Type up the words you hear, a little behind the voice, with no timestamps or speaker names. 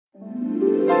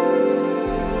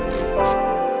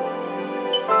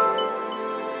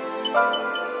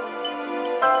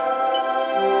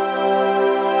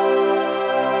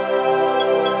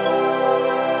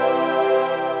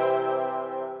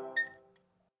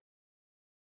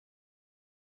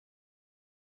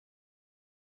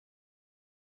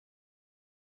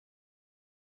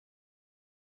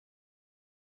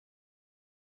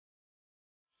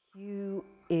Hugh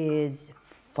is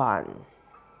fun,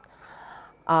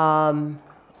 and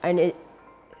it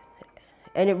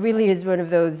really is one of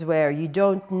those where you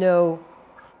don't know,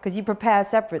 because you prepare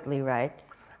separately, right?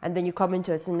 And then you come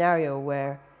into a scenario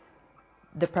where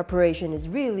the preparation is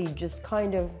really just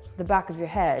kind of the back of your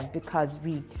head, because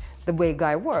the way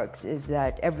Guy works is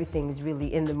that everything is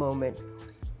really in the moment.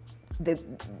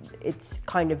 It's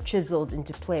kind of chiseled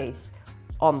into place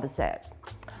on the set.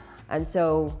 And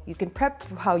so you can prep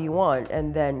how you want,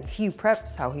 and then Hugh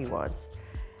preps how he wants.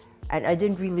 And I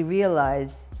didn't really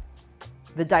realize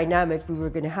the dynamic we were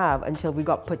going to have until we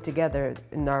got put together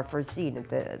in our first scene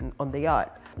on the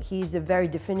yacht. He's a very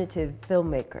definitive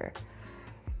filmmaker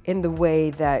in the way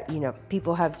that, you know,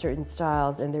 people have certain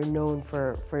styles and they're known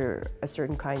for a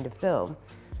certain kind of film.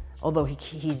 Although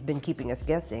he's been keeping us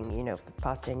guessing, you know, the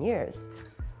past 10 years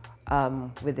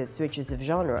with his switches of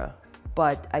genre.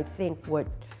 But I think what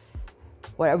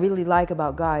I really like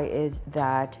about Guy is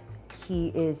that he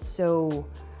is so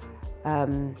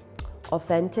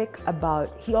authentic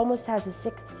about, he almost has a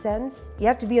sixth sense. You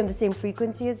have to be on the same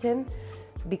frequency as him,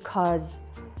 because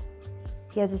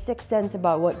he has a sixth sense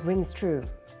about what rings true.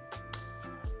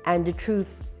 And the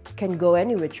truth can go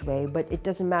any which way, but it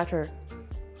doesn't matter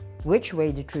which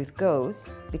way the truth goes,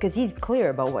 because he's clear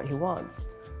about what he wants.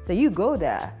 So you go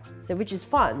there. So, which is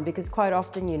fun, because quite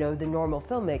often, you know, the normal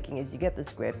filmmaking is you get the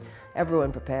script,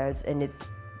 everyone prepares, and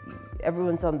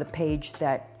everyone's on the page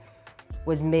that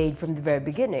was made from the very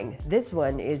beginning. This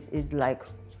one is like,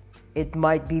 it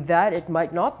might be that, it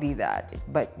might not be that,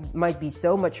 but it might be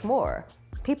so much more.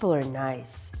 People are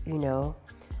nice, you know.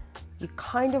 You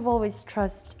kind of always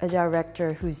trust a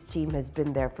director whose team has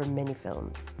been there for many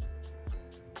films.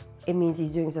 It means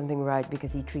he's doing something right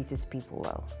because he treats his people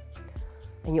well.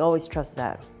 And you always trust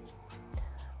that.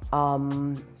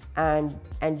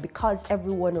 And because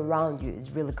everyone around you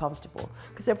is really comfortable.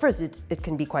 Because at first it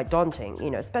can be quite daunting, you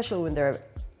know, especially when there are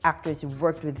actors who've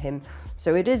worked with him.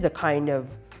 So it is a kind of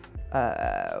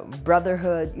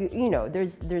brotherhood, you know,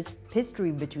 there's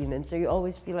history between them. So you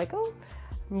always feel like, oh,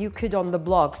 new kid on the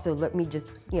block, so let me just,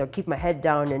 you know, keep my head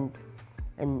down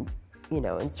and you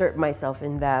know, insert myself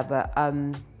in there. But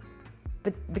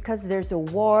because there's a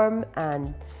warm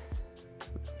and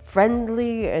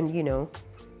friendly and, you know,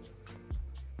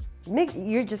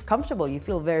 you're just comfortable. You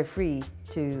feel very free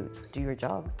to do your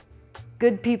job.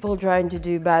 Good people trying to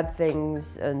do bad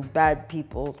things and bad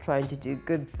people trying to do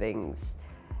good things.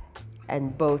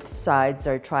 And both sides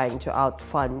are trying to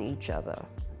outfun each other.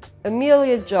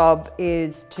 Amelia's job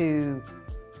is to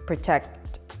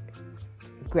protect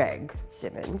Greg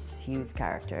Simmons, Hugh's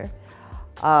character,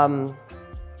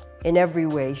 in every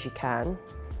way she can.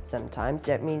 Sometimes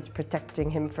that means protecting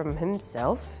him from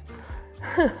himself.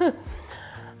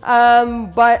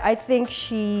 But I think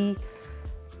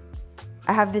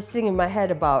I have this thing in my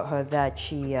head about her that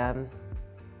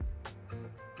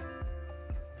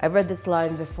I read this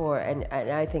line before, and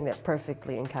I think that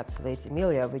perfectly encapsulates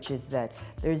Amelia, which is that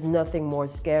there's nothing more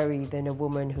scary than a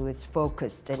woman who is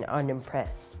focused and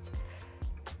unimpressed.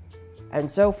 And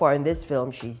so far in this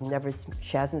film, she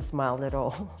hasn't smiled at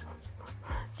all.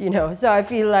 You know, so I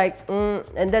feel like,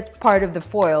 and that's part of the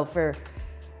foil for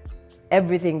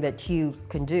everything that Hugh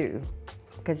can do,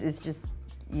 because it's just,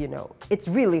 you know, it's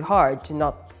really hard to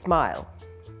not smile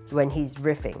when he's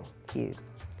riffing, Hugh,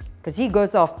 because he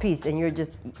goes off piece and you're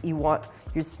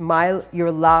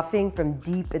laughing from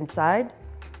deep inside,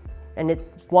 and it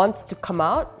wants to come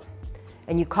out,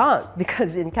 and you can't,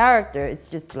 because in character it's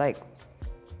just like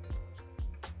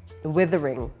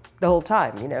withering the whole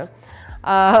time, you know.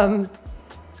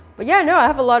 But yeah, no, I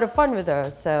have a lot of fun with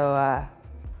her. So,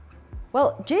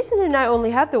 well, Jason and I only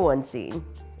had the one scene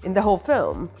in the whole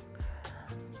film.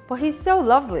 But he's so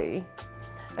lovely.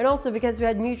 And also because we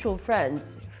had mutual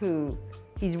friends who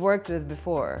he's worked with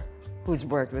before, who's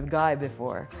worked with Guy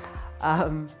before.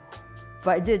 But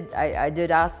I did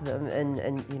ask them,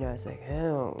 and you know, I was like,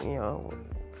 oh, you know,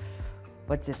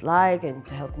 what's it like, and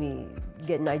to help me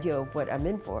get an idea of what I'm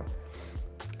in for.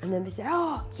 And then they said,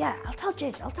 oh, yeah, I'll tell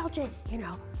Jace, you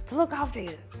know, to look after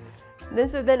you. And then,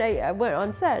 so then I went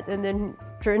on set, and then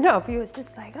sure enough, he was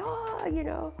just like, oh, you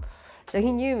know. So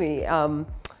he knew me,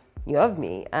 knew of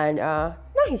me, and no,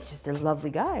 he's just a lovely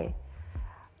guy.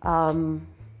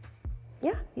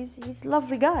 yeah, he's a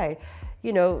lovely guy.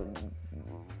 You know,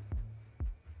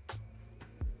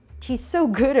 he's so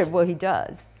good at what he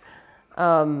does.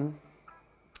 And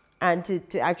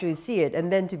to actually see it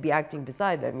and then to be acting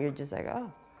beside them, you're just like,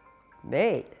 oh,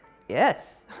 mate,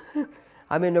 yes,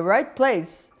 I'm in the right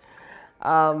place.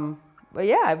 But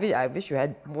yeah, I wish we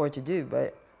had more to do,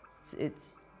 but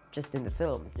it's just in the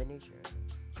film, it's the nature.